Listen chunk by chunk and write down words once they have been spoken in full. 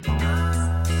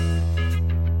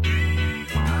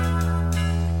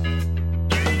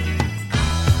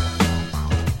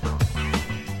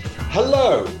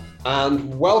Hello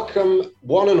and welcome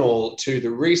one and all to the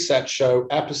Reset Show,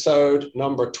 episode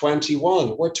number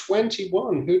 21. We're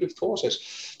 21, who'd have thought it?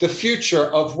 The future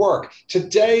of work.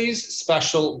 Today's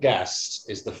special guest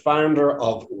is the founder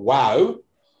of WOW,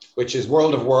 which is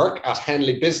World of Work at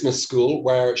Henley Business School,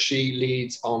 where she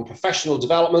leads on professional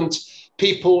development,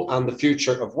 people and the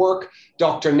future of work,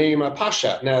 Dr. Naeema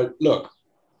Pasha. Now, look,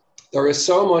 there is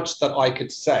so much that I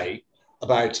could say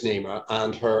about Naeema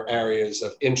and her areas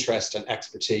of interest and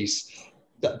expertise,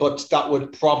 but that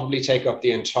would probably take up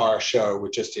the entire show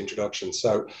with just the introduction.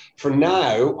 So for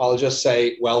now, I'll just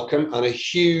say welcome and a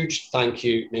huge thank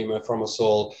you, Naeema, from us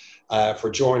all for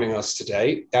joining us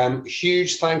today.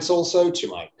 Huge thanks also to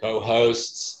my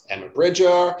co-hosts, Emma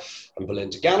Bridger and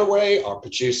Belinda Ganaway, our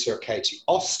producer, Katie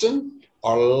Austin,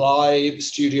 our live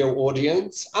studio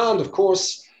audience, and of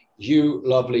course, you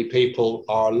lovely people,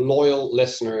 our loyal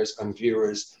listeners and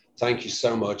viewers. Thank you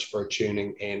so much for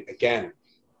tuning in again.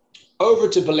 Over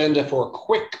to Belinda for a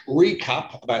quick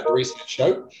recap about the Reset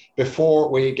Show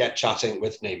before we get chatting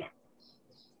with Naeema.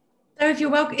 So if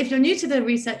you're new to the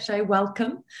Reset Show,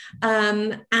 welcome.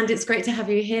 And it's great to have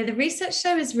you here. The Reset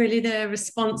Show is really the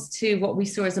response to what we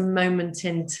saw as a moment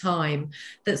in time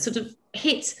that sort of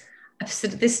hit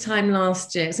this time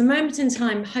last year. It's a moment in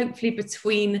time, hopefully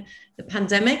between the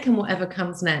pandemic and whatever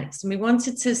comes next. And we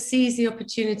wanted to seize the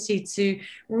opportunity to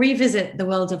revisit the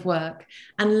world of work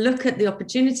and look at the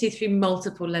opportunity through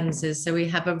multiple lenses. So we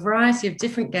have a variety of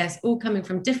different guests, all coming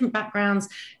from different backgrounds,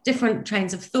 different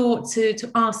trains of thought,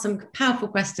 to ask some powerful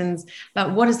questions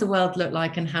about what does the world look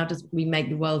like and how does we make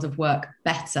the world of work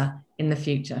better in the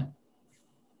future.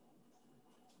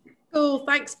 Cool,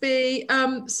 thanks, B.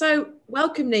 So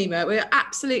welcome, Naeema. We're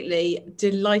absolutely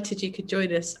delighted you could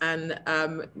join us, and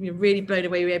we're really blown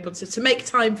away you were able to make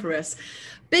time for us.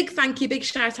 Big thank you, big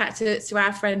shout out to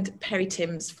our friend Perry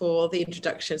Timms for the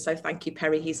introduction. So thank you,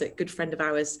 Perry. He's a good friend of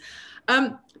ours.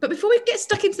 But before we get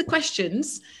stuck into the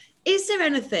questions, is there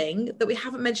anything that we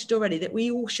haven't mentioned already that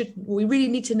we really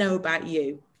need to know about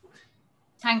you?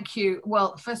 Thank you.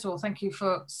 Well, first of all, thank you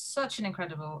for such an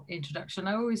incredible introduction.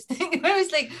 I always think,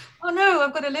 oh no,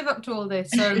 I've got to live up to all this.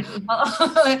 So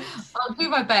I'll do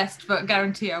my best, but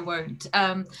guarantee I won't.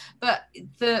 But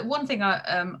the one thing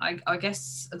I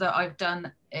guess that I've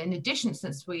done in addition,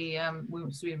 since we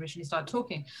originally started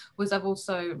talking, was I've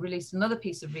also released another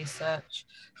piece of research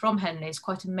from Henley. It's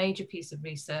quite a major piece of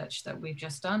research that we've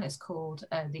just done. It's called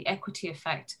The Equity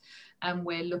Effect. And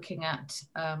we're looking at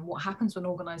what happens when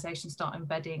organisations start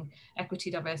embedding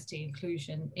equity, diversity,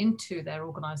 inclusion into their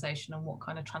organisation and what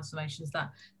kind of transformations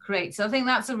that creates. So I think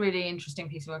that's a really interesting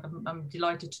piece of work. I'm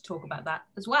delighted to talk about that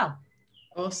as well.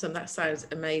 Awesome. That sounds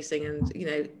amazing.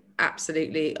 And,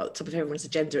 absolutely on top of everyone's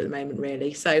agenda at the moment,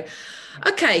 really. So,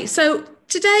 okay. So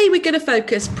today we're going to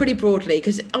focus pretty broadly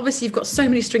because obviously you've got so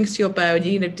many strings to your bow and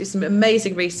you do some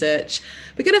amazing research.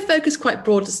 We're going to focus quite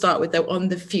broad to start with, though, on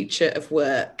the future of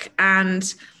work.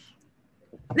 And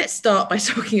let's start by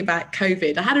talking about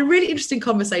COVID. I had a really interesting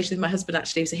conversation with my husband,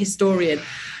 actually, who's a historian,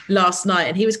 last night,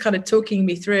 and he was kind of talking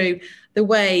me through the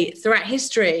way throughout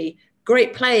history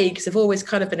great plagues have always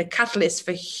kind of been a catalyst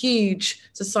for huge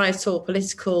societal,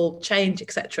 political change,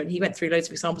 etc. And he went through loads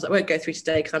of examples I won't go through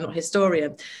today because I'm not a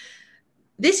historian.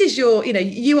 This is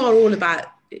you are all about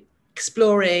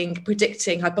exploring,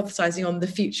 predicting, hypothesizing on the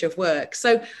future of work.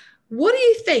 So what do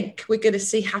you think we're going to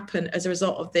see happen as a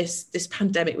result of this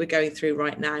pandemic we're going through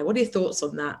right now? What are your thoughts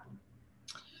on that?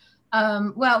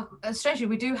 Well, strangely,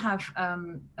 we do have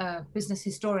business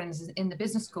historians in the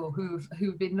business school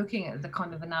who've been looking at the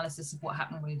kind of analysis of what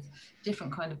happened with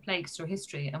different kind of plagues through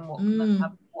history and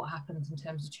what happens in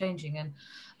terms of changing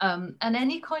and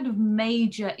any kind of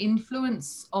major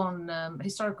influence on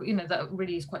historical, that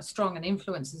really is quite strong and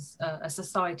influences a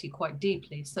society quite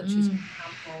deeply, such as, for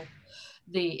example,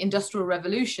 the Industrial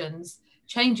Revolutions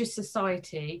changes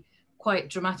society quite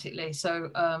dramatically. So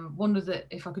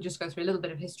if I could just go through a little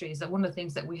bit of history, is that one of the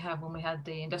things that we have when we had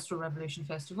the Industrial Revolution,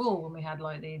 first of all, when we had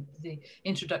like the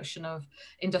introduction of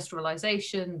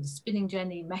industrialization, the spinning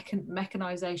jenny,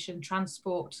 mechanization,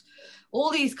 transport,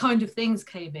 all these kind of things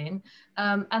came in,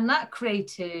 and that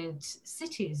created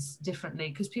cities differently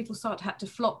because people had to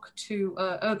flock to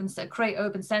create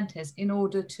urban centers in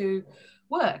order to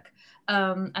work.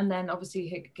 And then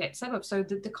obviously it gets set up. So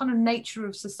the kind of nature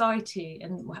of society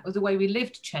and the way we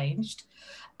lived changed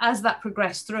as that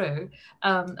progressed through.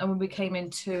 And when we came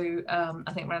into,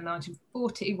 I think around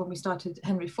 1940, when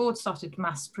Henry Ford started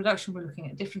mass production, we're looking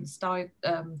at different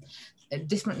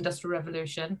industrial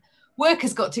revolution.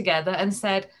 workers got together and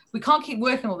said, we can't keep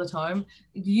working all the time.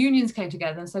 The unions came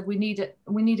together and said, we need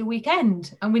a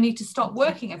weekend, and we need to stop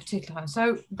working at a particular time.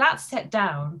 So that set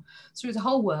down through the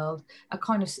whole world a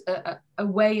kind of a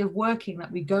way of working,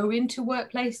 that we go into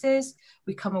workplaces,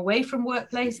 we come away from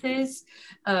workplaces,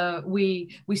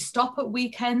 we stop at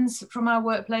weekends from our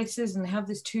workplaces and have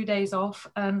this 2 days off.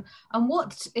 And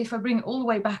what, if I bring it all the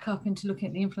way back up into looking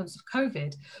at the influence of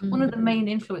COVID, one of the main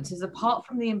influences, apart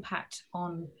from the impact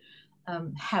on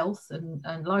health and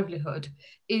livelihood,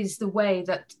 is the way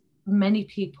that many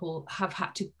people have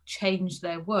had to change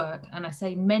their work. And I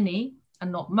say many and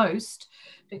not most,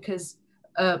 because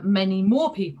many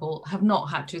more people have not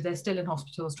had to. They're still in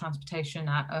hospitals, transportation,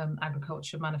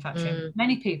 agriculture, manufacturing.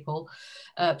 Many people,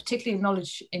 particularly in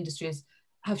knowledge industries,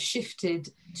 have shifted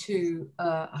to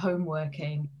home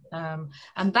working.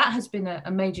 And that has been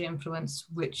a major influence,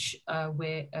 which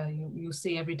you'll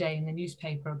see every day in the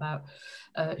newspaper about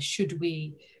should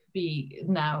we be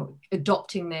now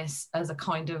adopting this as a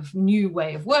kind of new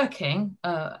way of working,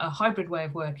 a hybrid way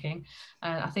of working.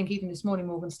 And I think even this morning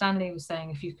Morgan Stanley was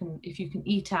saying, if you can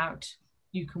eat out,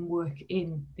 you can work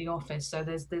in the office. So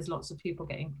there's lots of people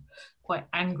getting quite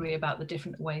angry about the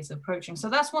different ways of approaching. So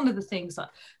that's one of the things that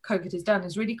COVID has done,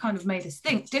 is really kind of made us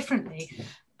think differently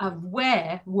of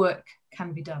where work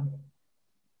can be done.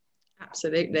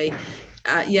 Absolutely.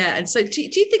 Yeah. And so do you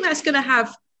think that's going to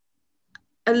have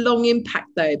a long impact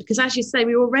though? Because as you say,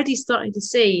 we're already starting to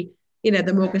see,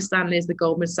 the Morgan Stanleys, the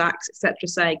Goldman Sachs, etc.,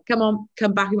 say, come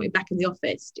back, we want you back in the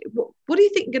office. What do you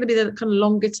think are going to be the kind of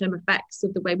longer term effects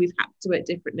of the way we've had to work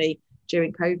differently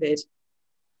during COVID?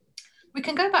 We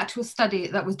can go back to a study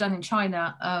that was done in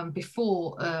China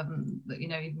before,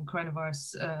 even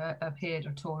coronavirus appeared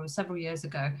at all. It was several years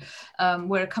ago,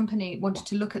 where a company wanted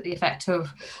to look at the effect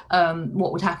of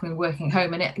what would happen with working at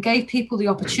home. And it gave people the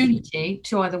opportunity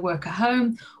to either work at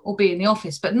home or be in the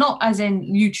office, but not as in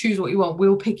you choose what you want,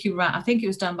 we'll pick you around. I think it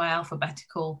was done by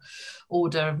alphabetical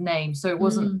order of names. So it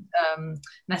wasn't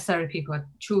necessarily people had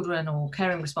children or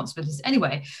caring responsibilities.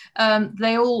 Anyway,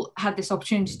 they all had this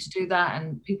opportunity to do that,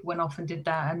 and people went off and did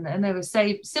that, and they were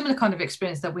similar kind of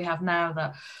experience that we have now,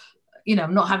 that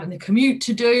I'm not having the commute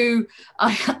to do.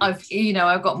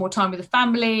 I've got more time with the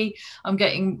family. I'm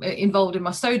getting involved in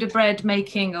my soda bread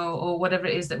making or whatever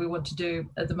it is that we want to do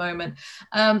at the moment.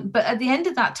 But at the end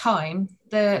of that time,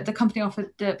 the company offered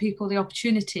people the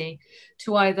opportunity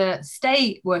to either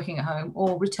stay working at home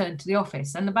or return to the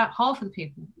office. And about half of the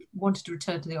people wanted to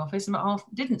return to the office and about half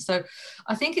didn't. So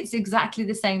I think it's exactly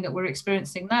the same that we're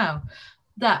experiencing now,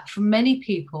 that for many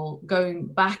people going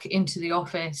back into the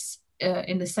office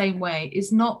in the same way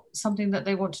is not something that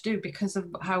they want to do because of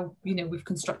how we've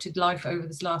constructed life over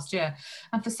this last year.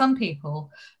 And for some people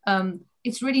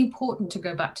it's really important to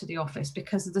go back to the office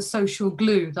because of the social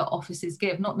glue that offices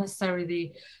give, not necessarily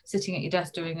the sitting at your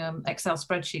desk doing Excel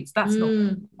spreadsheets. That's not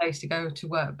the place to go to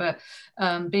work, but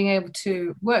being able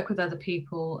to work with other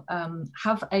people,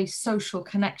 have a social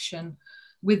connection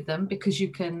with them because you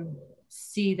can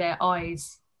see their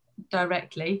eyes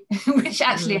directly, which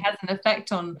actually has an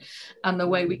effect on the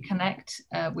way we connect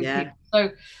with people. So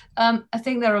I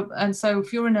think so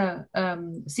if you're in a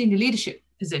senior leadership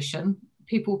position,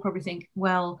 people will probably think,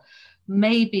 well,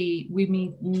 maybe we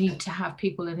need to have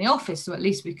people in the office so at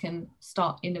least we can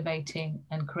start innovating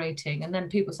and creating. And then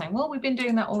people saying, well, we've been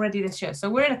doing that already this year. So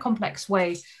we're in a complex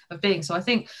way of being. So I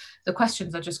think the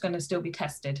questions are just going to still be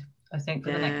tested, I think,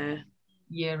 for the next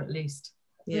year at least.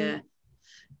 Yeah.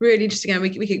 Really interesting, and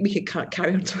we could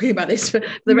carry on talking about this for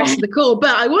the rest of the call.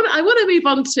 But I want to move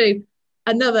on to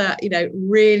another,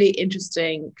 really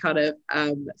interesting kind of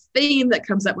theme that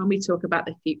comes up when we talk about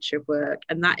the future of work,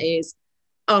 and that is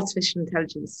artificial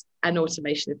intelligence and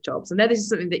automation of jobs. I know this is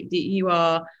something that you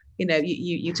are,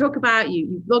 you talk about,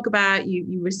 you blog about,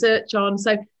 you research on.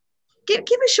 So give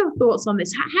us your thoughts on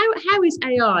this. How is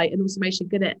AI and automation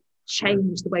going to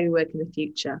change the way we work in the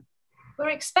future? We're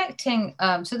expecting,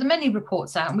 so there are many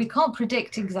reports out, and we can't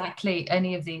predict exactly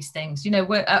any of these things.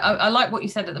 I like what you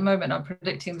said at the moment. I'm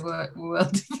predicting the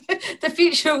world, the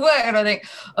future of work, and I think,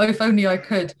 oh, if only I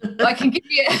could. I can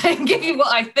give you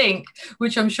what I think,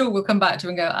 which I'm sure we'll come back to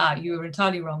and go, you were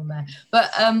entirely wrong there.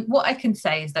 But what I can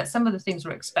say is that some of the things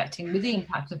we're expecting with the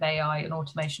impact of AI and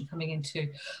automation coming into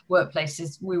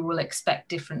workplaces, we will expect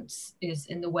differences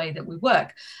in the way that we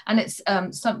work. And it's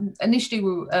initially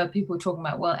people were talking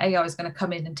about, well, AI is going to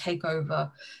come in and take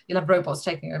over. You'll have robots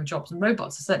taking over jobs, and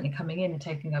robots are certainly coming in and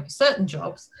taking over certain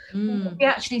jobs. What we're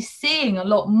actually seeing a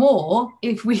lot more,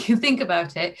 if we think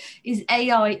about it, is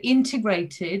AI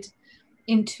integrated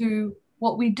into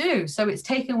what we do. So it's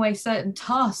taken away certain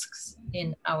tasks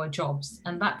in our jobs,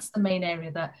 and that's the main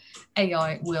area that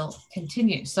AI will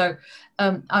continue. So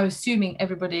I'm assuming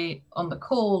everybody on the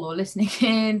call or listening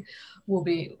in will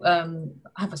be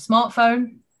have a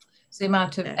smartphone. So the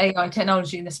amount of AI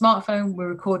technology in the smartphone. We're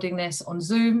recording this on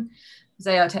Zoom.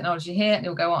 There's AI technology here, and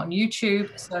it'll go on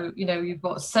YouTube. So, you know, you've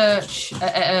got search,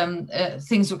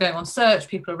 things will go on search.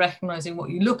 People are recognizing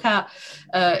what you look at.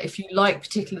 If you like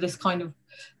particularly this kind of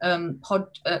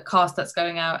podcast that's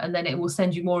going out, and then it will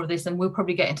send you more of this, and we'll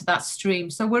probably get into that stream.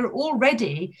 So we're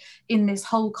already in this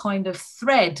whole kind of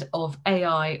thread of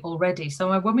AI already.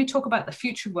 So when we talk about the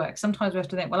future of work, sometimes we have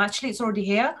to think, well, actually it's already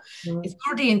here. It's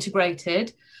already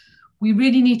integrated. We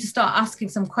really need to start asking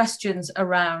some questions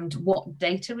around what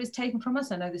data is taken from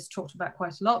us. I know this is talked about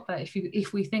quite a lot, but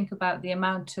if we think about the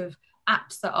amount of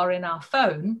apps that are in our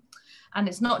phone, and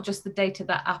it's not just the data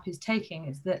that app is taking,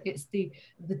 it's the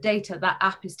data that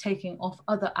app is taking off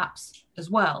other apps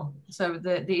as well. So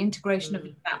the integration of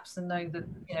the apps and knowing that,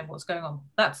 you know, what's going on.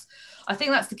 I think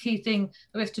that's the key thing.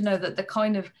 We have to know that the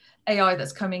kind of AI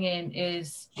that's coming in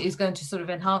is going to sort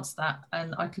of enhance that.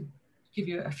 And I could give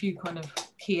you a few kind of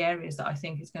key areas that I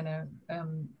think is going to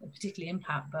particularly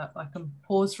impact, but I can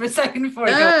pause for a second before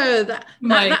I go.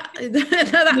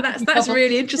 That's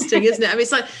really interesting, isn't it? I mean,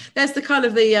 it's like there's the kind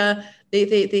of the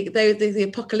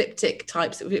apocalyptic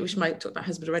types, which might talk about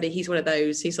husband already. He's one of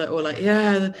those. He's like all like,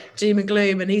 yeah, doom and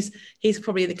gloom, and he's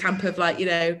probably in the camp of like, you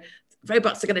know,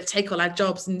 robots are going to take all our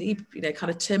jobs, and you know,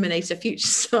 kind of Terminator future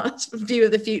view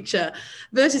of the future,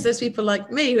 versus those people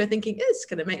like me who are thinking it's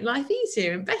going to make life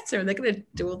easier and better, and they're going to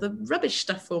do all the rubbish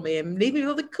stuff for me and leave me with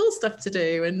all the cool stuff to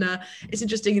do. And it's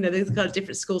interesting, you know, there's kind of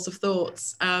different schools of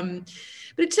thoughts. But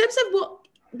in terms of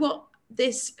what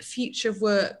this future of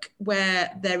work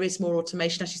where there is more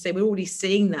automation, as you say, we're already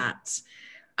seeing that.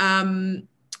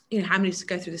 You know, how many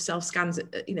go through the self scans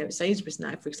at, you know, at Sainsbury's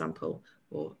now, for example,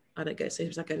 or I don't go to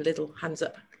Sainsbury's, I go little, hands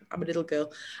up, I'm a little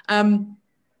girl.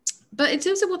 But in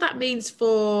terms of what that means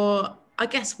for, I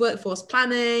guess, workforce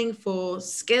planning, for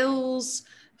skills,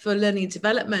 for learning and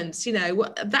development, you know,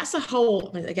 that's a whole,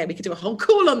 I mean, again, we could do a whole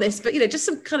call on this, but, you know, just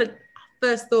some kind of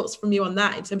first thoughts from you on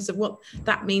that in terms of what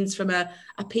that means from a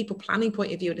people planning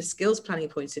point of view and a skills planning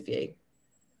point of view.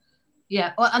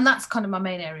 Yeah, well, and that's kind of my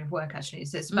main area of work, actually.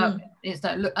 So it's about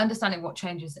understanding what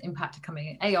changes impact are coming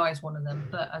in. AI is one of them,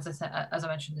 but as I said, as I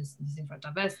mentioned, there's things like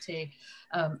diversity,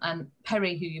 and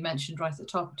Perry, who you mentioned right at the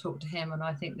top, talked to him, and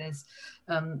I think there's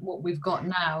what we've got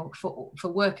now for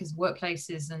workers,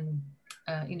 workplaces, and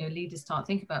you know, leaders start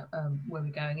thinking about where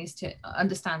we're going, is to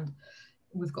understand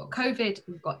we've got COVID,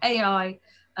 we've got AI.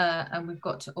 And we've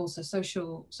got also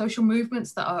social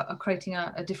movements that are creating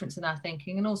a difference in our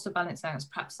thinking, and also balance out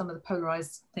perhaps some of the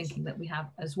polarized thinking that we have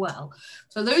as well.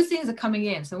 So those things are coming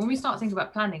in. So when we start thinking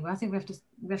about planning, I think we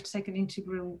have to take an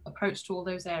integral approach to all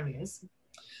those areas.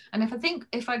 And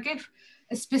if I give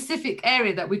a specific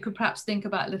area that we could perhaps think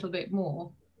about a little bit more,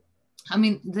 I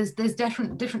mean, there's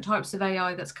different types of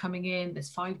AI that's coming in.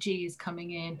 There's 5G is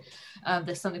coming in.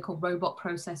 There's something called robot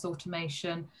process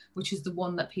automation, which is the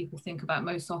one that people think about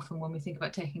most often when we think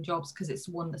about taking jobs, because it's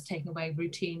the one that's taking away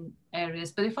routine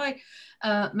areas. But if I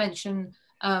mention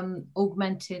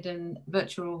augmented and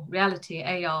virtual reality,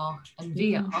 AR and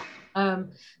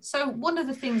VR. So one of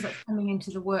the things that's coming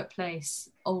into the workplace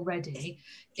already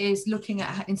is looking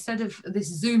at, instead of this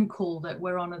Zoom call that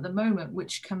we're on at the moment,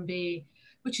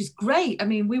 which is great. I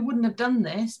mean, we wouldn't have done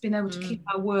this, been able to keep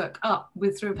our work up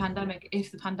through a pandemic,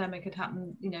 if the pandemic had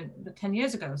happened, you know, 10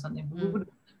 years ago or something.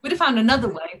 We'd have found another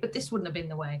way, but this wouldn't have been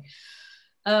the way.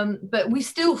 But we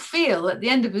still feel at the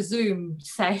end of a Zoom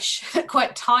sesh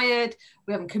quite tired.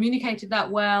 We haven't communicated that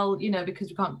well, you know, because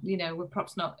we can't, you know, we're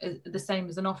perhaps not the same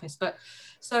as an office. But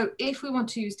so if we want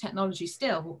to use technology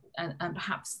still, and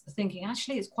perhaps thinking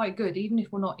actually it's quite good, even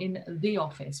if we're not in the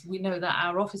office, we know that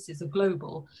our offices are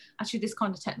global. Actually, this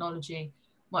kind of technology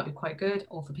might be quite good,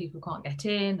 or for people who can't get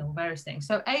in, or various things.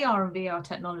 So AR and VR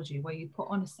technology, where you put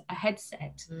on a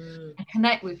headset and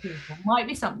connect with people, might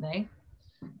be something,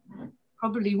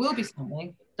 probably will be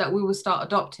something that we will start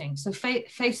adopting. So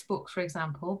Facebook, for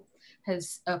example,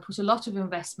 has put a lot of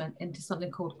investment into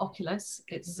something called Oculus.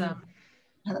 It's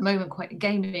at the moment quite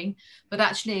gaming, but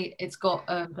actually it's got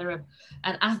an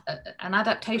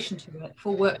adaptation to it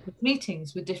for workplace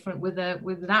meetings with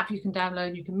an app you can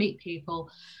download. You can meet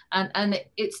people, and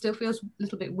it still feels a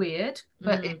little bit weird,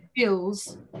 but it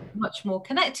feels much more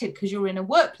connected because you're in a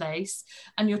workplace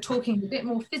and you're talking a bit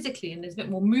more physically, and there's a bit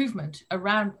more movement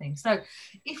around things. So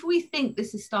if we think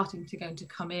this is starting to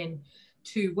come in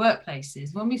to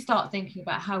workplaces, when we start thinking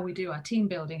about how we do our team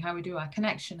building, how we do our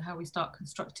connection, how we start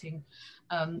constructing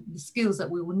the skills that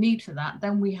we will need for that,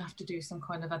 then we have to do some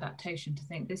kind of adaptation to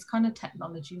think this kind of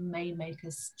technology may make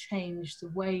us change the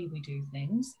way we do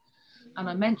things. And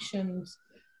I mentioned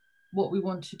what we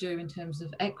want to do in terms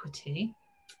of equity.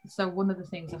 So one of the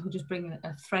things, I'll just bring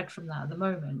a thread from that at the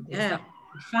moment, is that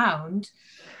we found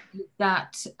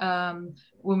that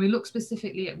when we look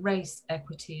specifically at race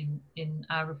equity in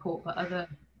our report, but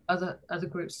other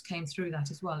groups came through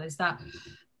that as well, is that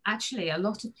actually a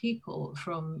lot of people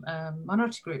from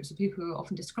minority groups, or people who are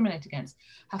often discriminated against,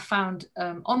 have found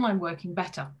online working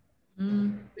better.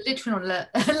 Literally on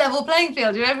a level playing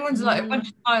field. Everyone's like a bunch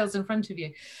of tiles in front of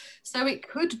you. So it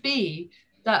could be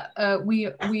that we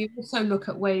also look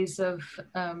at ways of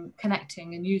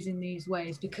connecting and using these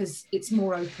ways because it's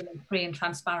more open and free and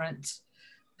transparent.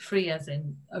 Free as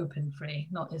in open, free,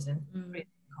 not as in free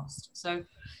cost. So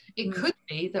it could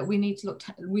be that we need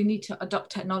to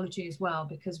adopt technology as well,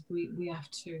 because we have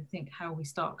to think how we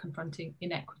start confronting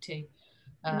inequity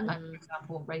and, for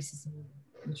example, racism,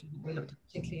 which we looked at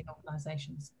particularly in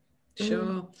organisations.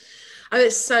 Sure. Oh,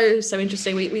 it's so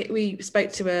interesting. We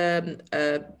spoke to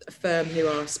a firm who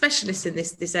are specialists in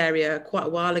this area quite a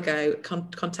while ago,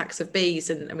 Contacts of Bees,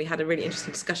 and we had a really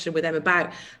interesting discussion with them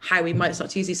about how we might start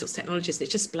to use these sorts of technologies. And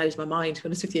it just blows my mind, to be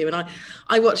honest with you. And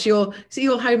I watch your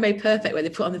Homemade Perfect, where they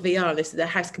put on the VR and this their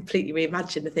house completely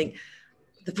reimagined. I think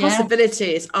the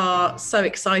possibilities are so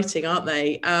exciting, aren't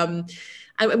they? And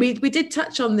we did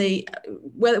touch on the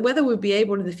whether we'll be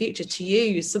able in the future to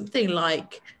use something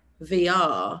like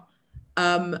VR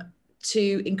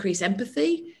to increase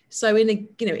empathy. So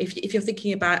if you're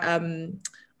thinking about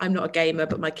I'm not a gamer,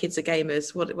 but my kids are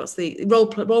gamers, what's the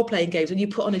role playing games when you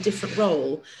put on a different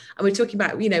role? And we're talking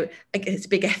about, it's a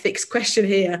big ethics question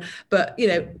here, but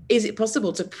is it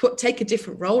possible to take a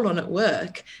different role on at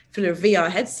work through a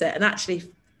VR headset and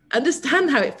actually understand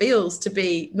how it feels to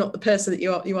be not the person that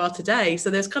you are today? So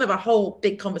there's kind of a whole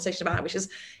big conversation about it, which is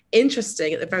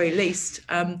interesting at the very least.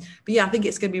 But yeah, I think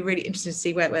it's going to be really interesting to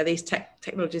see where these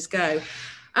technologies go.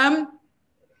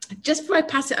 Just before I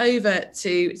pass it over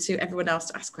to everyone else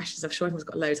to ask questions, I'm sure everyone's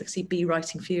got loads. I can see B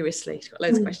writing furiously. She's got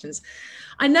loads of questions.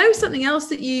 I know something else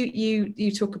that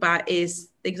you talk about is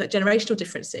things like generational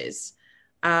differences.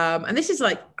 And this is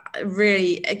like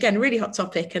really hot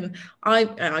topic. And I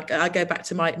go back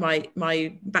to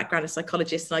my background as a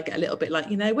psychologist, and I get a little bit like,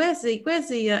 where's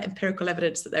the empirical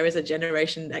evidence that there is a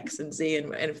generation X and Z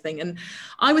and everything? And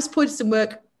I was pointed some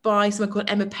work by someone called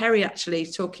Emma Perry, actually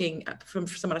talking from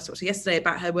someone I talked to yesterday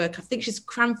about her work. I think she's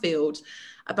Cranfield,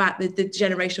 about the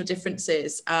generational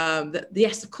differences. That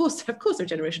yes, of course there are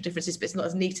generational differences, but it's not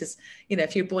as neat as,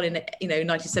 if you're born in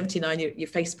 1979, your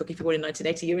Facebook; if you're born in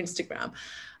 1980, your Instagram.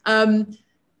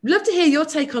 Love to hear your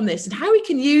take on this and how we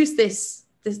can use the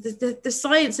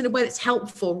science in a way that's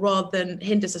helpful rather than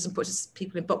hinders us and puts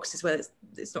people in boxes where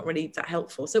it's not really that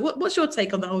helpful. So what's your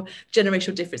take on the whole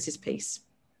generational differences piece?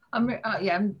 I'm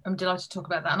delighted to talk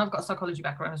about that, and I've got a psychology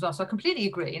background as well, so I completely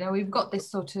agree. We've got this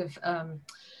sort of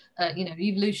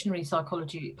evolutionary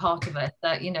psychology part of it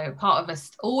that part of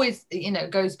us always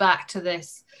goes back to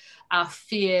this, our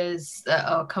fears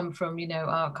that come from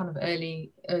our kind of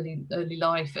early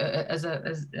life as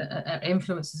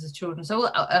influences as children. So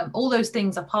all those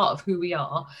things are part of who we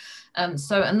are. And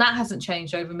that hasn't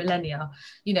changed over millennia,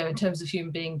 in terms of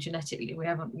human being genetically. We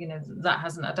haven't, that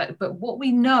hasn't adapted. But what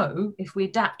we know, if we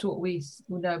adapt to what we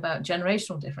know about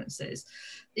generational differences,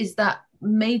 is that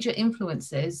major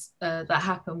influences that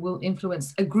happen will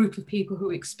influence a group of people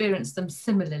who experience them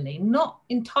similarly. Not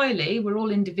entirely, we're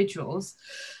all individuals.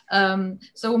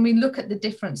 So when we look at the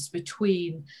difference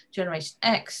between Generation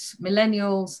X,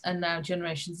 Millennials, and now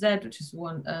Generation Z, which is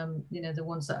one, the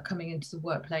ones that are coming into the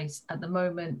workplace at the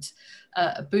moment,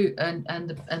 and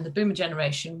the Boomer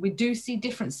generation, we do see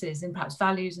differences in perhaps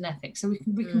values and ethics. So we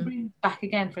can bring back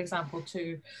again, for example,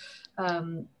 to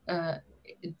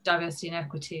diversity and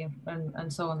equity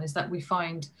and so on, is that we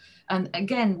find, and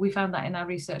again we found that in our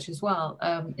research as well,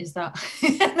 is that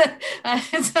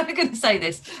so I'm going to say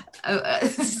this,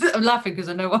 I'm laughing because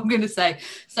I know what I'm going to say.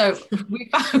 So we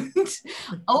found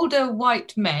older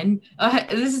white men,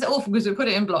 this is awful because we put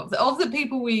it in blocks, of the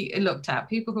people we looked at,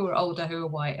 people who were older who were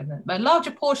white, and a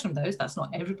larger portion of those, that's not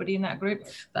everybody in that group,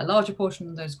 but a larger portion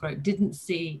of those group didn't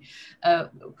see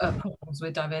problems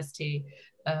with diversity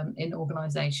in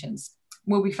organizations.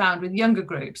 What we found with younger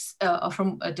groups are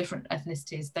from different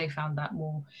ethnicities, they found that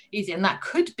more easy. And that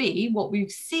could be what we've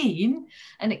seen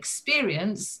and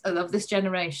experienced of this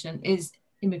generation is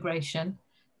immigration,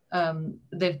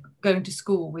 they're going to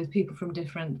school with people from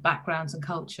different backgrounds and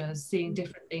cultures, seeing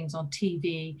different things on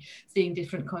TV, seeing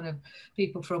different kind of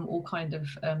people from all kind of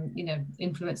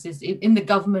influences in the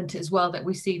government as well that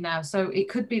we see now. So it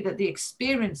could be that the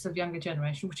experience of younger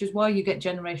generation, which is why you get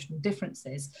generational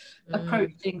differences,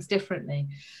 approach things differently.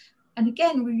 And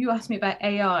again, when you asked me about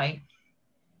AI,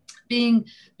 being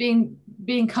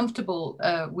comfortable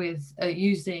with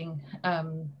using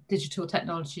digital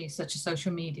technology such as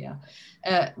social media,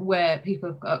 where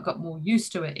people have got more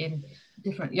used to it in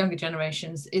different younger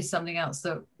generations, is something else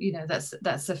that,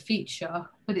 that's a feature,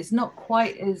 but it's not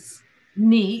quite as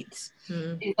neat.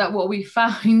 Is that what we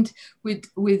found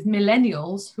with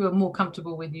millennials who are more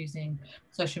comfortable with using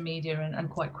social media and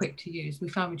quite quick to use? We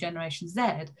found with Generation Z,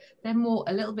 they're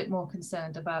a little bit more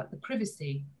concerned about the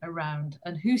privacy around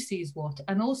and who sees what,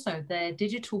 and also their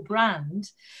digital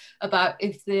brand, about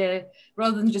if they're,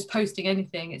 rather than just posting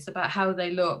anything, it's about how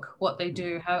they look, what they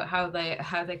do, how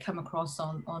they come across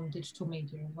on digital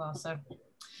media as well. So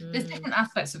there's different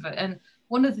aspects of it. And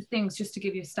one of the things, just to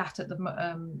give you a stat at the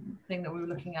thing that we were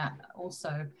looking at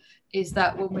also, is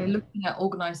that when we're looking at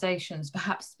organizations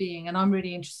perhaps being, and I'm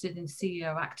really interested in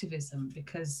CEO activism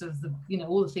because of the,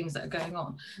 all the things that are going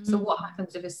on. So what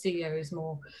happens if a CEO is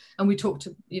more, and we talked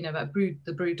to, about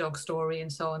the Brewdog story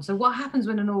and so on. So what happens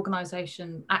when an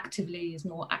organization actively is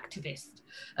more activist,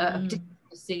 particularly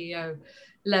at the CEO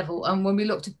level? And when we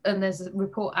looked at, and there's a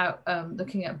report out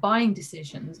looking at buying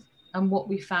decisions, and what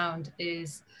we found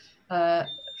is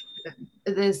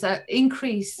there's an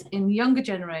increase in younger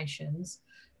generations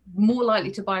more likely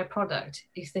to buy a product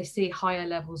if they see higher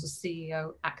levels of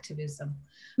CEO activism.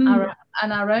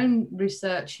 And our own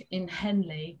research in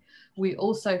Henley, we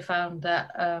also found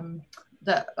that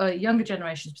younger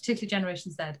generations, particularly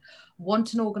Generation Z,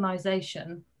 want an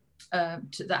organisation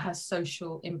that has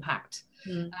social impact.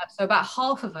 So about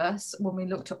half of us, when we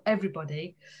looked at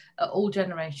everybody, all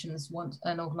generations want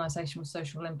an organisation with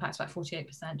social impact, about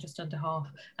 48%, just under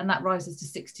half, and that rises to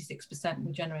 66%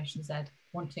 with Generation Z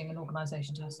wanting an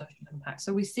organisation to have social impact.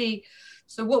 So we see,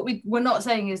 so what we're not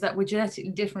saying is that we're genetically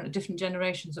different at different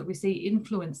generations, but we see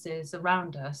influences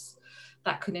around us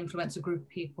that can influence a group of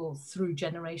people through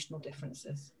generational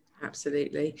differences.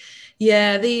 Absolutely.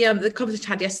 Yeah, the conversation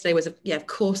I had yesterday was, of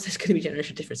course there's going to be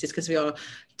generational differences, because we are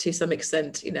to some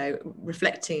extent,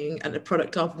 reflecting and a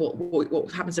product of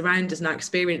what happens around us and our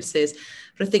experiences.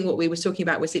 But I think what we were talking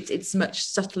about was it's much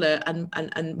subtler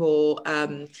and more,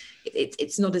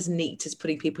 it's not as neat as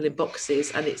putting people in boxes,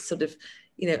 and it's sort of,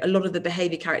 a lot of the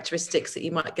behaviour characteristics that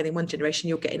you might get in one generation,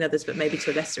 you'll get in others, but maybe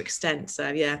to a lesser extent. So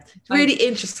yeah, really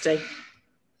interesting.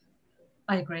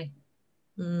 I agree.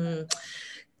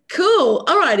 Cool.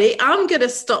 Alrighty, I'm going to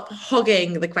stop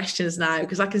hogging the questions now,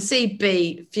 because I can see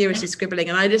B furiously scribbling,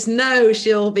 and I just know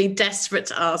she'll be desperate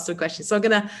to ask some questions. So I'm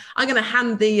going to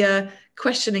hand the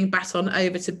questioning baton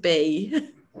over to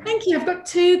B. Thank you. I've got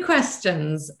two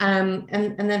questions, and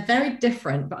they're very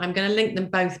different, but I'm going to link them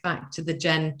both back to the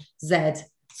Gen Z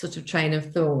sort of train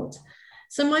of thought.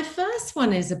 So my first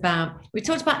one is about, we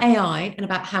talked about AI and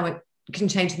about how it can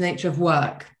change the nature of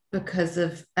work, because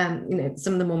of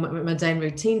some of the more mundane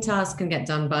routine tasks can get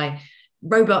done by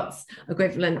robots,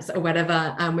 equivalents, or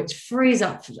whatever, which frees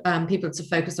up people to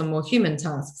focus on more human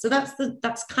tasks. So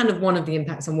that's kind of one of the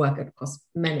impacts on work across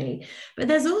many. But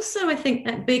there's also, I think,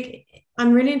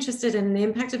 I'm really interested in the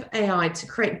impact of AI to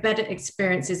create better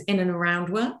experiences in and around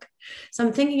work. So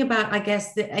I'm thinking about, I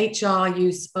guess, the HR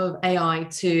use of AI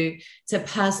to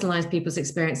personalize people's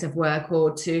experience of work,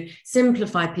 or to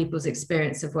simplify people's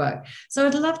experience of work. So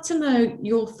I'd love to know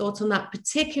your thoughts on that,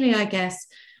 particularly, I guess,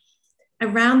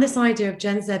 around this idea of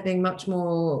Gen Z being much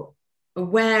more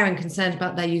aware and concerned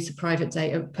about their use of private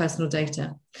data, personal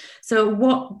data. So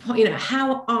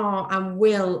how are and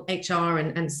will HR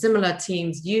and similar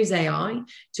teams use AI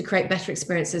to create better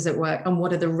experiences at work? And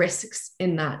what are the risks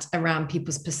in that around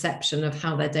people's perception of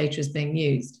how their data is being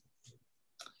used?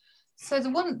 So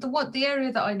the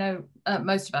area that I know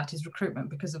most about is recruitment,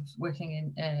 because of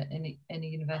working in a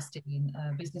university in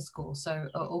business school. So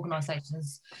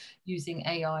organisations using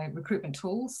AI recruitment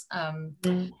tools.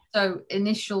 So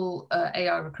initial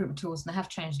AI recruitment tools, and they have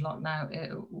changed a lot now.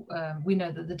 We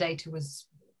know that the data was,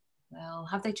 well,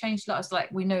 have they changed a lot? It's like,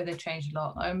 we know they've changed a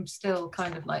lot. I'm still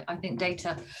kind of like, I think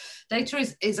data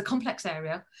is a complex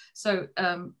area. So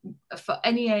for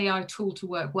any AI tool to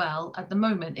work well, at the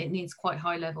moment, it needs quite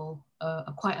high level,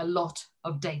 quite a lot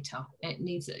of data. It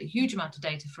needs a huge amount of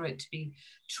data for it to be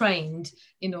trained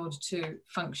in order to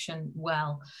function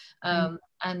well.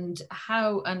 And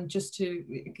just to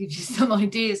give you some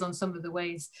ideas on some of the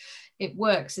ways it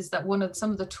works, is that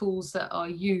some of the tools that are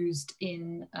used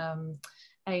in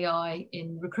AI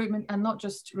in recruitment, and not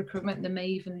just recruitment. They may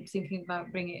even thinking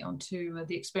about bringing it onto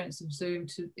the experience of Zoom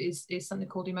is something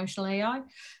called emotional AI.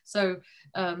 So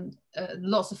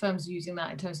lots of firms are using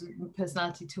that in terms of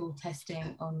personality tool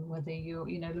testing on whether you're,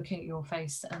 looking at your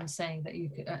face and saying that you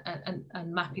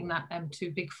and mapping that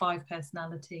to Big Five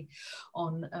personality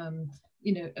on,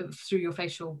 through your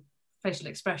facial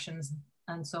expressions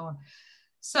and so on.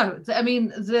 So, I mean,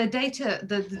 the data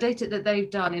that they've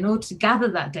done, in order to gather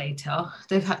that data,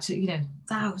 they've had to,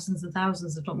 thousands and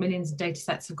thousands, if not millions of data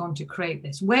sets have gone to create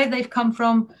this. Where they've come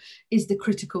from is the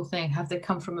critical thing. Have they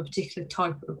come from a particular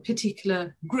type, a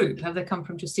particular group? Have they come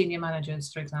from just senior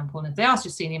managers, for example? And if they are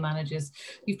just senior managers,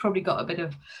 you've probably got a bit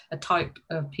of a type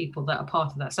of people that are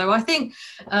part of that. So I think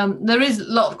there is a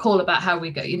lot of call about how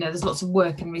we go, there's lots of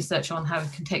work and research on how we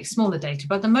can take smaller data,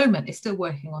 but at the moment it's still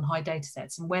working on high data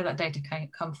sets, and where that data can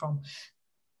come from,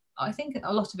 I think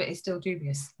a lot of it is still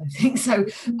dubious. I think so.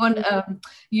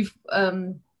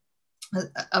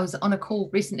 I was on a call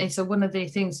recently. So one of the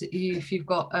things that if you've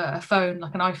got a phone,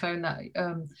 like an iPhone that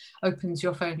opens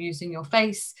your phone using your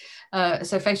face,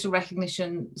 so facial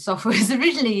recognition software is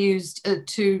originally used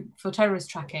for terrorist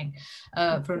tracking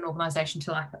for an organisation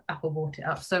until Apple bought it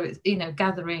up. So it's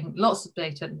gathering lots of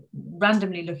data,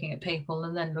 randomly looking at people,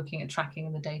 and then looking at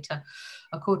tracking the data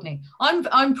accordingly.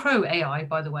 I'm pro AI,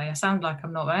 by the way. I sound like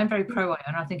I'm not, but I'm very pro AI,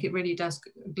 and I think it really does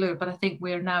glue it. But I think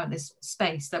we're now in this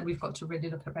space that we've got to really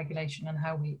look at regulation and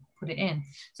how we put it in.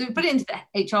 So we put it into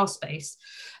the HR space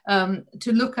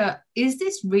to look at, is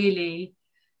this really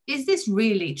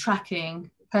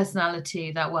tracking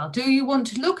personality that well? Do you want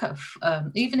to look at,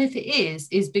 even if it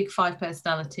is Big Five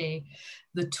personality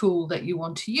the tool that you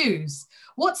want to use?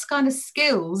 What kind of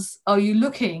skills are you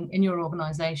looking in your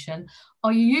organization?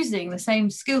 Are you using the same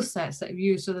skill sets that you've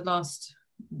used for the last,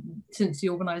 since the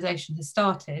organization has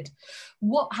started?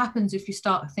 What happens if you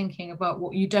start thinking about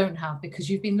what you don't have because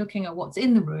you've been looking at what's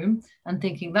in the room and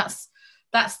thinking that's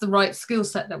the right skill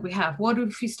set that we have? What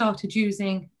if you started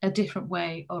using a different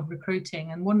way of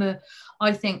recruiting? And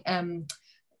I think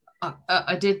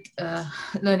I did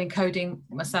learning coding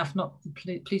myself.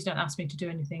 Please don't ask me to do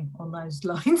anything on those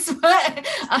lines. But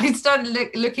I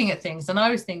started looking at things, and I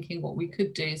was thinking what we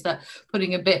could do is that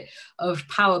putting a bit of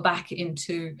power back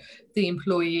into the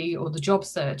employee or the job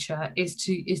searcher is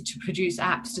to produce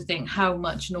apps to think how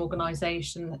much an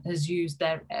organization has used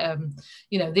their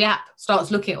the app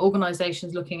starts looking at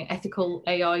organizations looking at ethical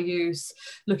AI use,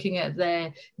 looking at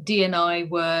their D&I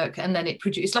work, and then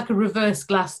it's like a reverse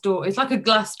glass door. It's like a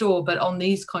glass door, but on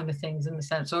these kind of things in the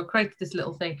sense. So I created this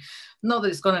little thing, not that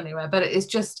it's gone anywhere, but it's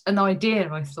just an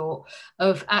idea, I thought,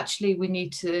 of actually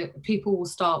people will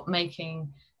start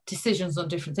making decisions on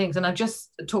different things. And I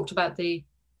just talked about the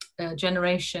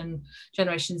Generation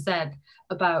Z,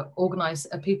 about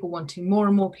people wanting more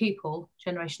and more people,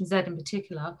 Generation Z in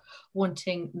particular,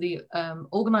 wanting the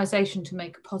organization to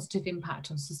make a positive impact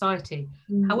on society.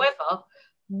 However,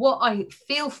 what I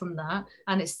feel from that,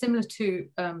 and it's similar to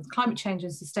climate change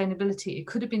and sustainability, it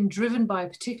could have been driven by a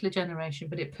particular generation,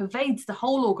 but it pervades the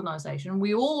whole organization.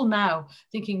 We all now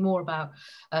thinking more about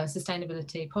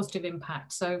sustainability, positive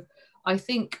impact. So I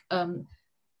think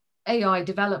AI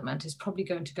development is probably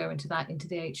going to go into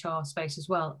the HR space as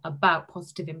well, about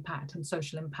positive impact and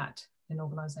social impact in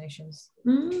organizations.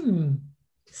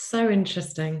 So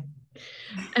interesting.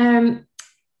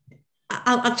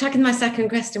 I'll check in my second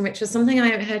question, which was something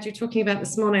I heard you talking about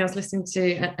this morning. I was listening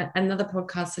to another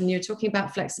podcast, and you were talking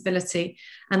about flexibility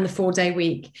and the 4-day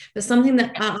week. But something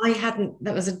that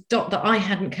that was a dot that I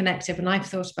hadn't connected when I've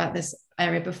thought about this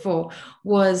area before,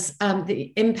 was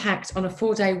the impact on a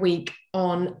 4-day week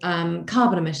on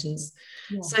carbon emissions.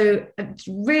 Yeah. So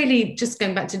really just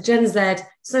going back to Gen Z,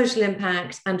 social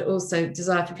impact, and also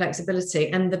desire for flexibility,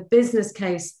 and the business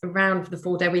case around the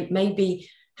 4-day week may be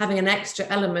having an extra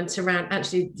element around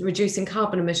actually reducing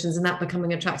carbon emissions, and that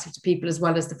becoming attractive to people, as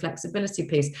well as the flexibility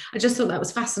piece. I just thought that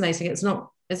was fascinating. It's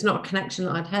not a connection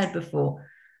that I'd heard before.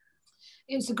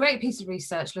 It's a great piece of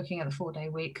research looking at the 4-day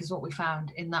week, because what we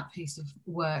found in that piece of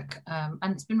work,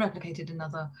 and it's been replicated in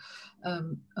other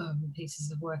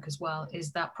pieces of work as well,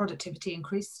 is that productivity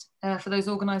increased for those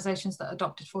organisations that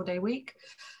adopted 4-day week.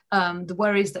 The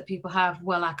worries that people have,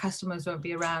 well, our customers won't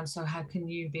be around, so how can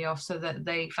you be off? So that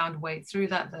they found a way through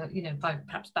that, by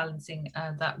perhaps balancing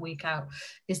that week out,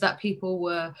 is that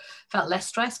people felt less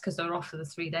stressed because they were off for the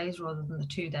 3 days rather than the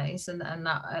 2 days, and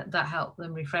that helped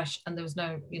them refresh. And there was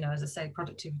no, as I say,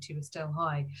 productivity was still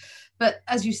high. But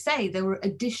as you say, there were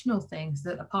additional things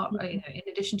that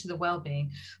in addition to the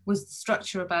well-being, was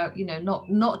structure about,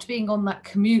 not being on that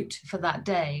commute for that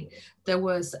day, there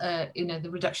was, the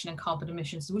reduction in carbon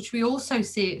emissions, which we also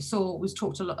was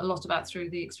talked a lot about through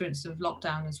the experience of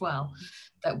lockdown as well,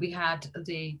 that we had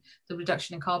the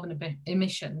reduction in carbon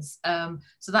emissions.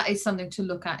 So that is something to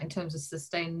look at in terms of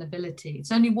sustainability.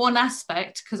 It's only one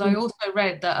aspect, because I also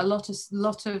read that a lot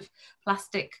of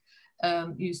plastic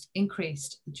use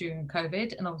increased during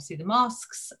COVID, and obviously the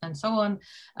masks and so on.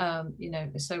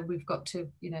 So we've got to,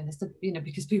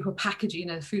 because people packaging,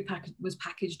 the food package was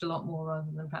packaged a lot more rather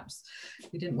than perhaps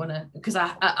we didn't want to, because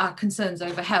our concerns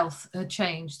over health had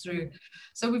changed through.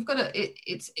 So we've got to,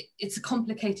 it's a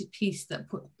complicated piece that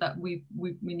we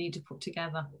need to put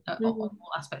together on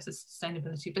all aspects of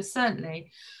sustainability. But certainly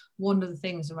one of the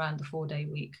things around the 4-day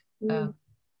week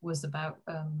was about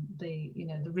the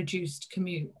reduced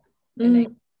commute.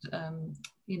 An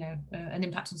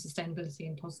impact on sustainability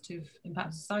and positive impact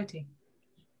on society.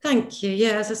 Thank you.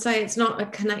 Yeah, as I say, it's not a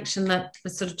connection that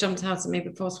sort of jumped out at me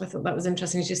before, so I thought that was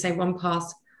interesting, as you say, one part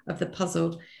of the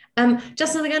puzzle.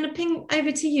 Justin, I'm going to ping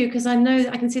over to you, because I know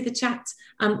that I can see the chat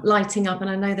lighting up, and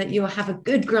I know that you have a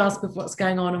good grasp of what's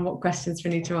going on and what questions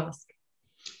we need to ask.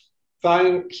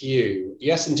 Thank you.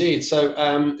 Yes, indeed.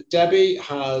 So Debbie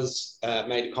has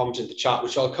made a comment in the chat,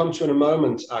 which I'll come to in a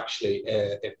moment, actually,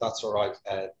 if that's all right,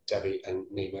 Debbie and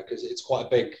Naeema, because it's quite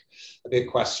a big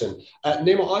question.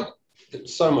 Naeema,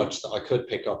 so much that I could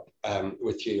pick up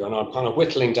with you, and I'm kind of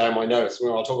whittling down my notes.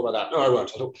 Well, I'll talk about that. No, I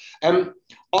won't.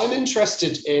 I'm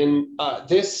interested in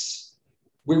this.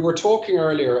 We were talking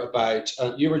earlier about,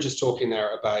 you were just talking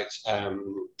there about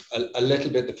a little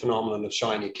bit the phenomenon of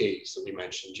shiny keys that we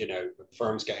mentioned,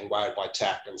 firms getting wowed by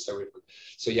tech. And so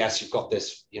yes, you've got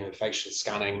this, facial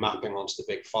scanning mapping onto the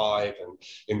big five and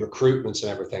in recruitment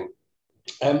and everything.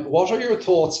 What are your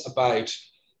thoughts about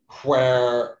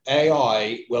where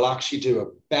AI will actually do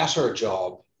a better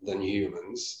job than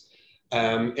humans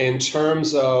in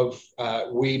terms of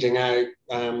weeding out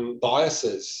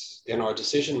biases in our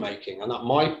decision making? And that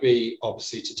might be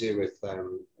obviously to do with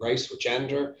race or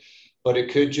gender, but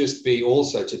it could just be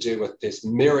also to do with this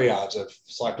myriad of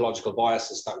psychological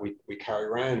biases that we carry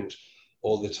around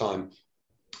all the time.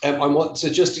 I want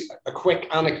to just a quick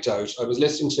anecdote. I was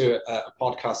listening to a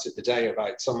podcast the other day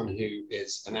about someone who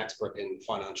is an expert in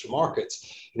financial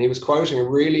markets, and he was quoting a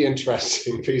really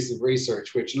interesting piece of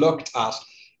research which looked at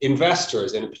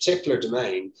investors in a particular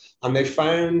domain, and they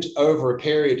found over a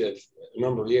period of a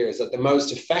number of years that the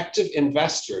most effective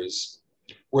investors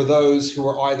were those who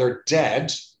were either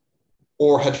dead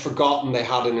or had forgotten they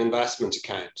had an investment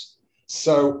account.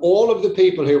 So all of the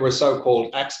people who were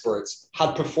so-called experts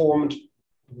had performed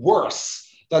worse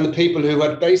than the people who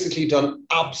had basically done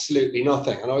absolutely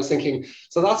nothing. And I was thinking,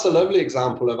 so that's a lovely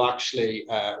example of actually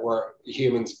where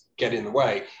humans get in the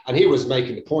way. And he was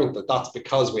making the point that that's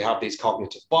because we have these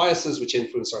cognitive biases which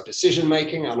influence our decision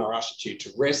making and our attitude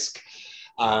to risk.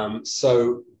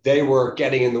 So they were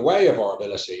getting in the way of our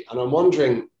ability. And I'm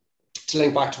wondering, to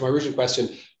link back to my original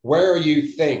question, where you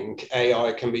think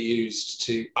AI can be used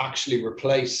to actually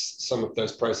replace some of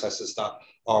those processes that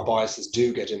our biases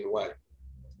do get in the way?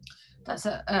 That's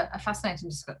a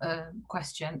fascinating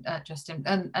question, Justin.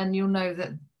 And you'll know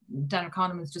that Daniel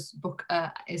Kahneman's book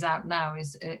is out now,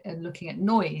 is looking at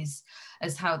noise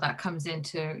as how that comes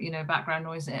into, background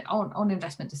noise on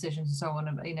investment decisions and so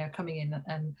on, coming in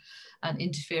and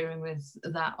interfering with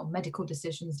that, on medical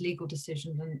decisions, legal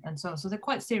decisions, and so on. So they're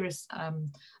quite serious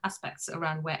aspects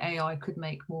around where AI could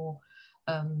make more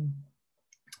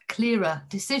clearer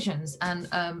decisions. And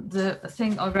the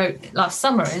thing I wrote last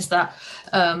summer is that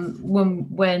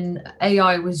when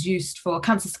AI was used for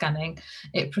cancer scanning,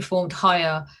 it performed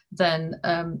higher than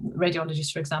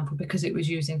radiologists, for example, because it was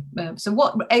using so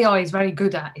what AI is very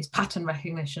good at is pattern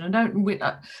recognition. And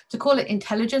to call it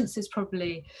intelligence is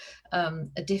probably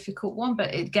a difficult one,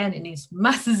 but again, it needs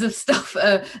masses of stuff,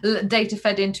 data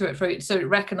fed into it so it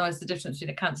recognizes the difference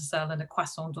between a cancer cell and a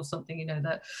croissant or something,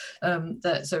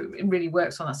 that so it really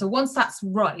works on that. So once that's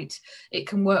right, it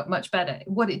can work much better.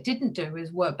 What it didn't do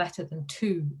is work better than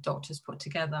two doctors put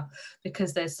together,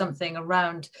 because there's something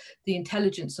around the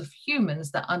intelligence of humans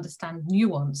that understand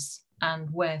nuance and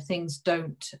where things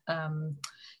don't,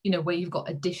 where you've got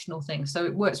additional things. So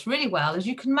it works really well. As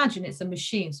you can imagine, it's a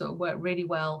machine, so it worked really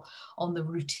well on the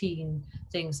routine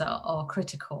things that are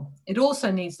critical. It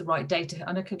also needs the right data.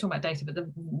 I know I'm talking about data, but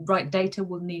the right data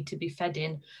will need to be fed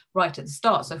in right at the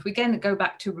start. So if we again go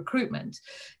back to recruitment,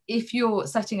 if you're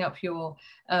setting up your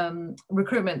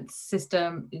recruitment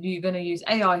system, you're going to use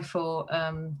AI for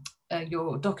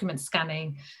your document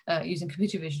scanning using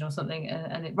computer vision or something,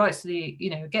 and it writes the,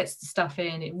 gets the stuff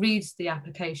in, it reads the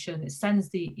application, it sends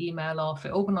the email off,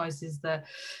 it organizes the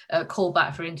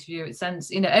callback for interview, it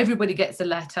sends, everybody gets a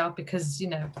letter because,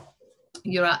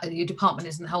 your department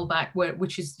isn't held back,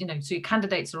 which is, so your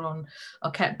candidates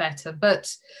are kept better.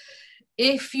 But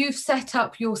if you've set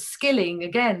up your skilling,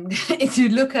 again, if you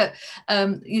look at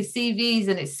your CVs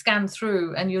and it's scanned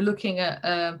through and you're looking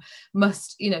at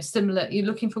similar, you're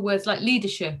looking for words like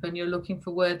leadership and you're looking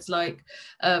for words like,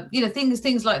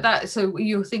 things like that. So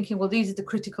you're thinking, well, these are the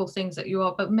critical things that you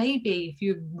are, but maybe if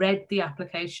you've read the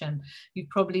application, you'd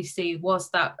probably see was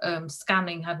that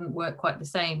scanning hadn't worked quite the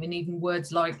same. And even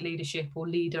words like leadership or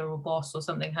leader or boss or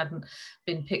something hadn't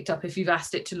been picked up if you've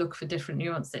asked it to look for different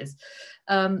nuances.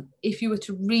 If you were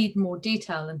to read more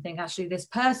detail and think, actually, this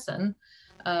person,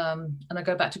 and I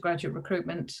go back to graduate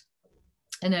recruitment,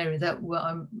 an area that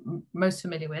I'm most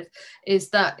familiar with, is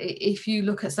that if you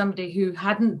look at somebody who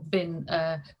hadn't been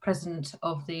president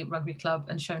of the rugby club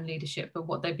and shown leadership, but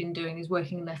what they've been doing is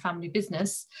working in their family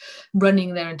business,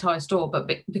 running their entire store,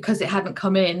 but because it hadn't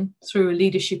come in through a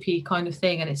leadership-y kind of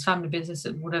thing and it's family business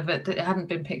and whatever, that it hadn't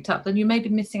been picked up, then you may be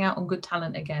missing out on good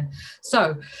talent again.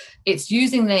 So it's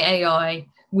using the AI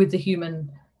with the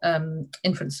human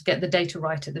inference to get the data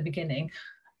right at the beginning.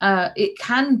 It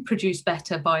can produce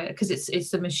better because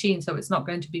it's a machine, so it's not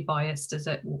going to be biased, as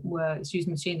it were. It's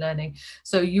using machine learning,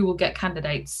 so you will get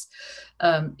candidates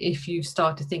if you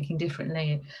started thinking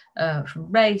differently from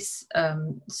race.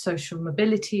 Social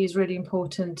mobility is really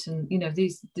important, and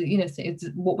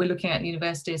what we're looking at in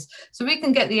universities. So we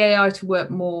can get the AI to work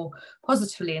more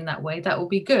positively in that way. That will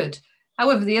be good.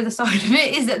 However, the other side of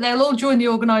it is that they'll all join the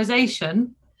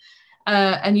organisation.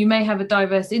 And you may have a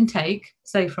diverse intake,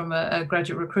 say from a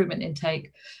graduate recruitment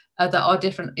intake, that are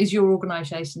different. Is your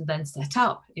organisation then set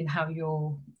up in how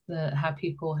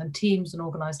people and teams and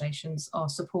organisations are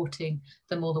supporting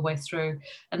them all the way through?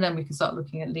 And then we can start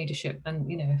looking at leadership.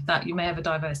 And that you may have a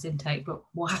diverse intake, but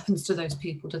what happens to those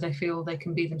people? Do they feel they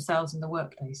can be themselves in the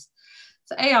workplace?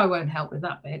 So AI won't help with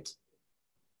that bit.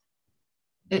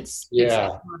 It's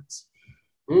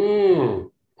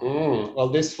Well,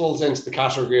 this falls into the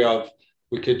category of,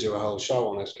 we could do a whole show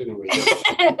on this, couldn't we?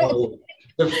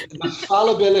 the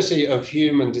fallibility of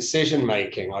human decision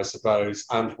making, I suppose,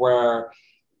 and where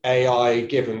AI,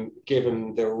 given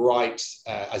the right,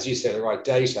 as you say, the right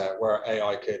data, where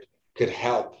AI could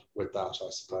help with that, I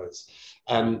suppose.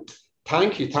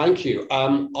 Thank you.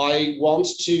 I want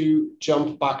to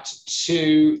jump back to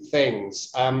two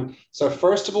things. So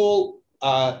first of all,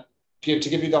 to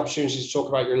give you the opportunity to talk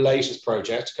about your latest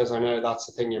project, because I know that's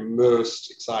the thing you're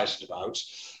most excited about.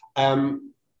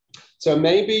 So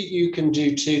maybe you can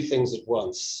do two things at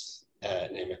once,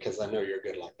 Naeema, because I know you're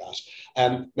good like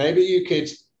that. Maybe you could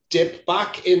dip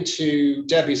back into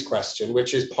Debbie's question,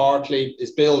 which is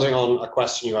building on a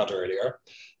question you had earlier,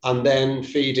 and then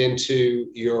feed into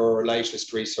your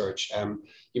latest research.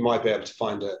 You might be able to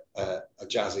find a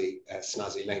jazzy,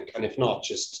 snazzy link. And if not,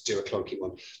 just do a clunky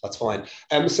one. That's fine.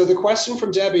 So the question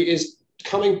from Debbie is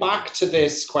coming back to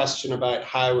this question about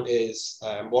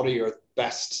what are your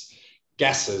best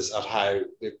guesses at how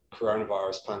the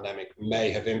coronavirus pandemic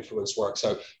may have influenced work.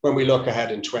 So when we look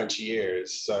ahead in 20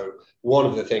 years, so one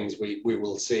of the things we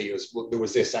will see is there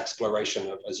was this exploration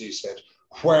of, as you said,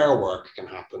 where work can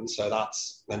happen. So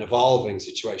that's an evolving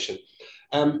situation.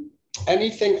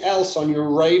 Anything else on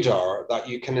your radar that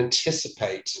you can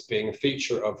anticipate being a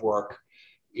feature of work,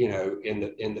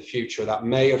 in the future that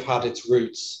may have had its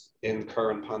roots in the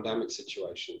current pandemic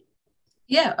situation?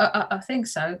 Yeah, I think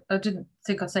so. I didn't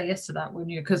think I'd say yes to that,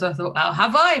 because I thought, oh,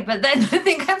 have I? But then I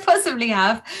think I possibly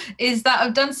have, is that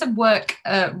I've done some work,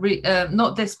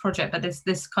 not this project, but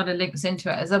this kind of links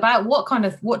into it, is about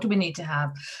what do we need to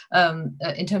have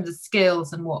in terms of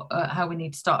skills and how we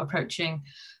need to start approaching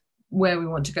where we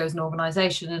want to go as an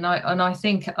organisation. And I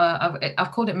think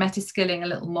I've called it meta-skilling, a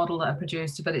little model that I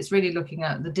produced, but it's really looking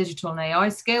at the digital and AI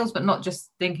skills, but not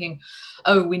just thinking,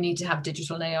 oh, we need to have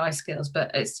digital and AI skills, but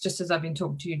it's just as I've been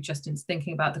talking to you, Justin,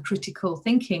 thinking about the critical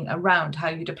thinking around how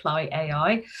you'd apply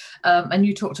AI. And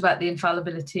you talked about the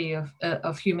infallibility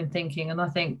of human thinking, and I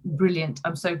think brilliant.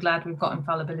 I'm so glad we've got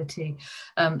infallibility,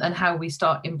 and how we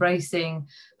start embracing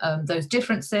those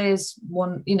differences,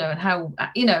 and how,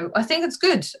 I think it's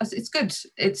good. It's good.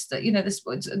 It's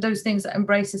those things that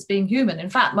embrace us being human.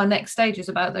 In fact, my next stage is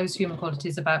about those human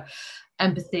qualities, about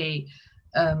empathy,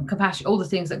 compassion, all the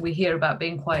things that we hear about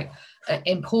being quite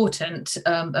important.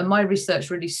 And my research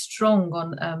really strong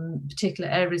on particular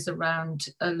areas around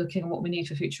looking at what we need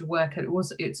for future work. And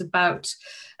it's about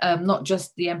not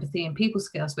just the empathy and people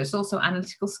skills, but it's also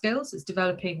analytical skills. It's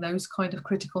developing those kind of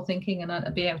critical thinking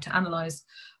and being able to analyze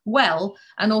well,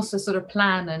 and also sort of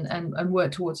plan and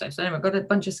work towards that. So anyway, I've got a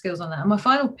bunch of skills on that. And my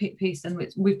final piece, and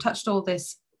we've touched on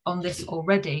this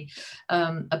already,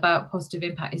 about positive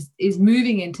impact, is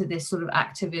moving into this sort of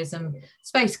activism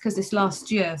space, because this last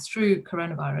year, through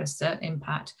coronavirus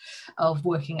impact of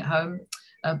working at home,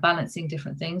 balancing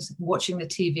different things, watching the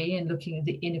TV and looking at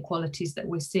the inequalities that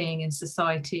we're seeing in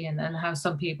society, and how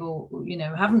some people, you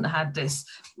know, haven't had this,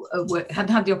 hadn't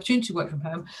had the opportunity to work from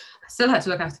home, still had to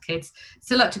look after kids,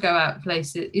 still had to go out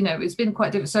places, you know, it's been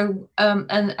quite different. So,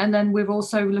 and then we're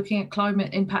also looking at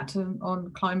climate impact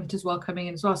on climate as well, coming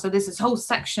in as well. So there's this whole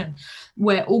section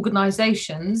where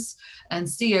organizations and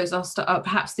CEOs are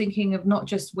perhaps thinking of not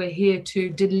just we're here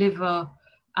to deliver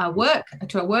our work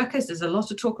to our workers. There's a lot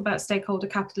of talk about stakeholder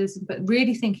capitalism, but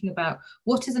really thinking about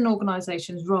what is an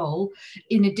organization's role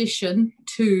in addition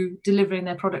to delivering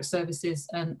their product services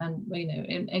and you know,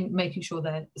 in making sure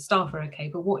their staff are okay,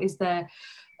 but what is their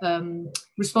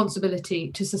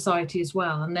responsibility to society as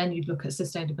well. And then you'd look at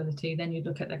sustainability, then you'd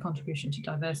look at their contribution to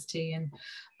diversity and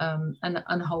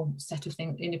a whole set of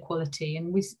things, inequality,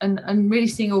 and really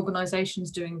seeing organizations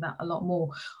doing that a lot more,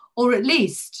 or at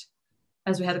least,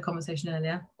 as we had a conversation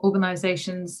earlier,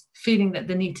 organizations feeling that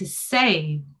they need to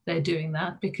say they're doing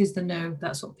that because they know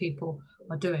that's what people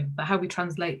are doing. But how we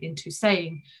translate into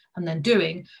saying and then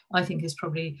doing, I think, is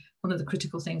probably one of the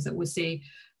critical things that we'll see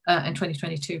in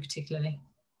 2022 particularly.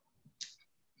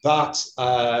 That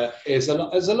is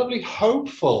a lovely,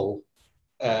 hopeful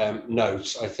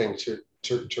note, I think,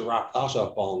 to wrap that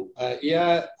up on.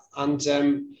 Yeah, and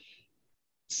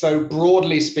so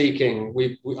broadly speaking,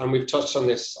 we've touched on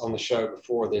this on the show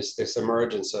before, this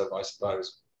emergence of, I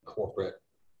suppose, corporate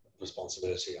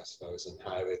responsibility, I suppose, and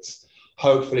how it's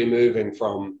hopefully moving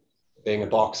from being a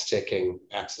box ticking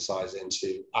exercise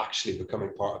into actually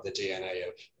becoming part of the DNA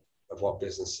of what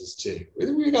businesses do.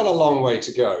 We've got a long way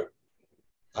to go.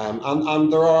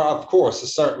 And there are, of course, a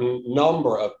certain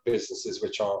number of businesses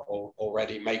which are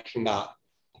already making that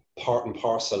part and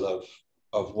parcel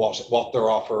of what their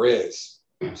offer is.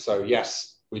 So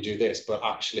yes, we do this, but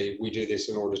actually we do this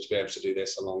in order to be able to do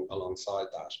this alongside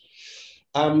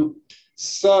that.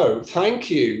 So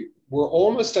thank you. We're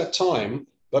almost at time,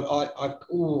 but I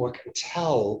can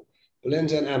tell,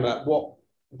 Belinda and Emma,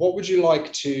 what would you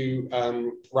like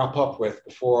to wrap up with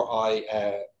before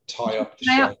I tie up the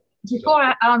show? Before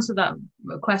I answer that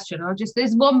question,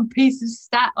 there's one piece of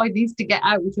stat I need to get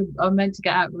out, which I meant to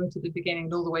get out right at the beginning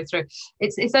and all the way through.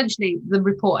 It's essentially the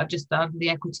report I've just done,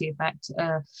 the equity effect,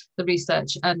 the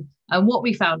research, and what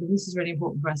we found, and this is really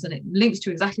important for us, and it links to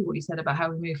exactly what you said about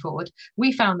how we move forward.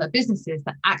 We found that businesses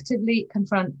that actively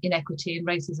confront inequity and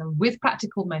racism with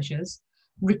practical measures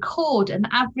record an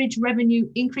average revenue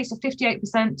increase of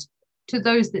 58% to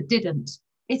those that didn't.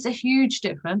 It's a huge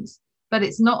difference. But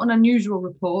it's not an unusual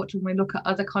report when we look at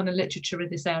other kind of literature in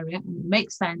this area. And it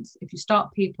makes sense if you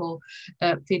start people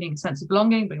feeling a sense of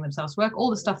belonging, bring themselves to work, all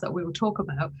the stuff that we will talk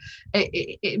about,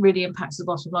 it really impacts the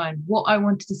bottom line. What I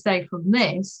wanted to say from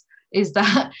this is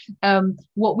that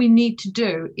what we need to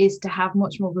do is to have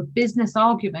much more of a business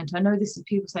argument. I know this is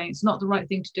people saying it's not the right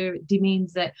thing to do, it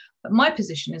demeans it, but my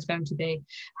position is going to be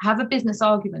have a business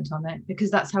argument on it,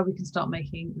 because that's how we can start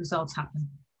making results happen.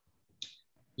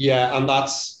 Yeah, and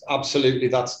that's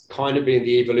kind of been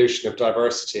the evolution of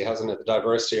diversity, hasn't it? The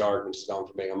diversity argument has gone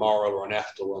from being a moral or an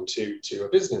ethical one to a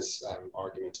business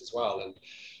argument as well. And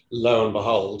lo and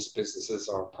behold, businesses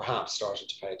are perhaps starting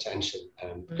to pay attention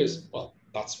because, well,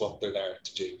 that's what they're there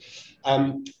to do.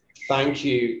 Thank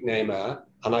you, Naeema.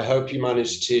 And I hope you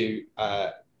managed to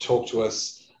talk to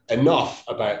us enough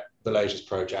about the latest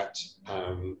project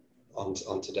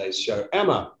on today's show.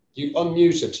 Emma, you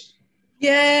unmuted.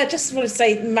 Yeah, just want to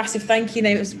say massive thank you,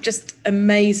 Naeema. It was just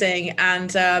amazing.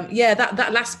 And yeah,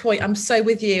 that last point, I'm so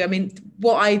with you. I mean,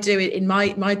 what I do in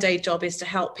my day job is to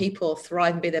help people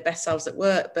thrive and be their best selves at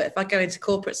work. But if I go into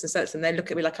corporates and such, and they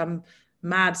look at me like I'm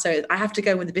mad, so I have to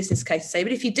go with the business case and say,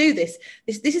 but if you do this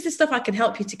is the stuff I can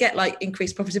help you to get, like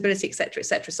increased profitability, etc.,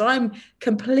 etc. So I'm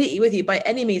completely with you. By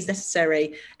any means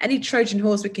necessary, any Trojan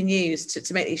horse we can use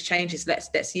to make these changes,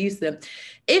 let's use them.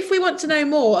 If we want to know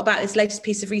more about this latest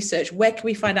piece of research, where can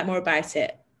we find out more about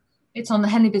it? It's on the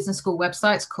Henley Business School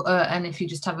website, and if you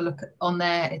just have a look on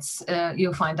there, it's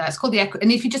you'll find out. It's called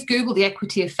and if you just Google the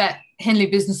equity effect Henley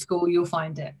Business School, you'll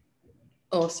find it.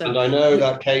 Awesome. And I know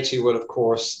that Katie will, of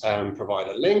course, provide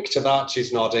a link to that.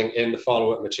 She's nodding in the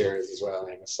follow-up materials as well,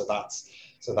 Naeema.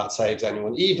 So that saves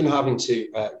anyone even having to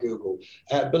Google.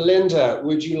 Belinda,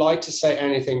 would you like to say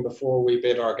anything before we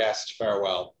bid our guest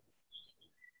farewell?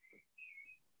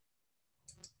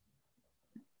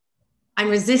 I'm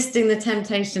resisting the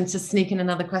temptation to sneak in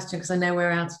another question because I know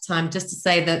we're out of time, just to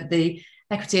say that the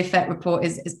Equity Effect report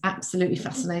is absolutely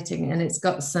fascinating, and it's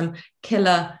got some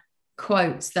killer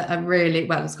quotes that are really,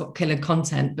 well, it's got killer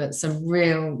content, but some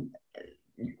real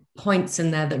points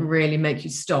in there that really make you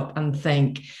stop and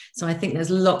think. So I think there's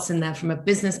lots in there from a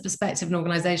business perspective, an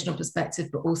organizational perspective,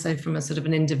 but also from a sort of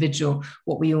an individual,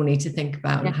 what we all need to think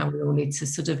about and how we all need to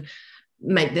sort of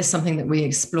make this something that we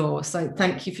explore. So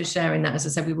thank you for sharing that. As I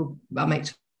said, we will make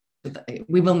sure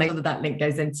that link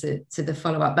goes into the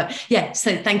follow-up. But yeah,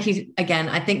 so thank you again.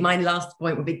 I think my last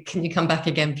point would be, can you come back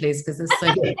again, please? Because there's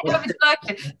so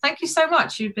Thank you so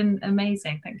much. You've been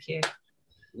amazing. Thank you.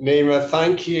 Naeema,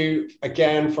 thank you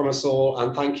again from us all,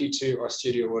 and thank you to our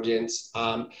studio audience.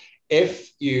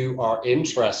 If you are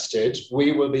interested,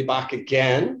 we will be back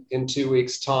again in 2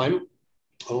 weeks' time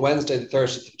on Wednesday, the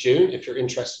 30th of June. If you're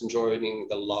interested in joining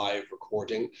the live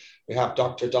recording, we have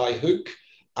Dr. Dai Hook,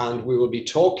 and we will be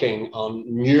talking on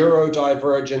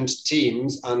neurodivergent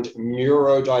teams and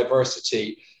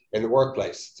neurodiversity in the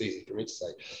workplace. It's easy for me to say.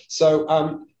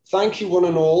 So thank you one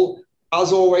and all.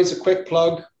 As always, a quick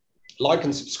plug: like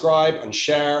and subscribe and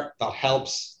share. That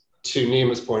helps, to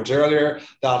Naeema's point earlier,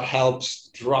 that helps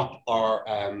drop our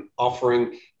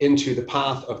offering into the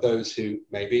path of those who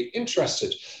may be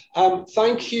interested.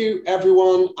 Thank you,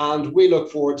 everyone, and we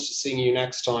look forward to seeing you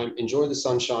next time. Enjoy the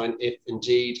sunshine, if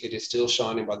indeed it is still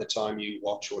shining by the time you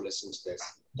watch or listen to this.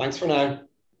 Thanks for now.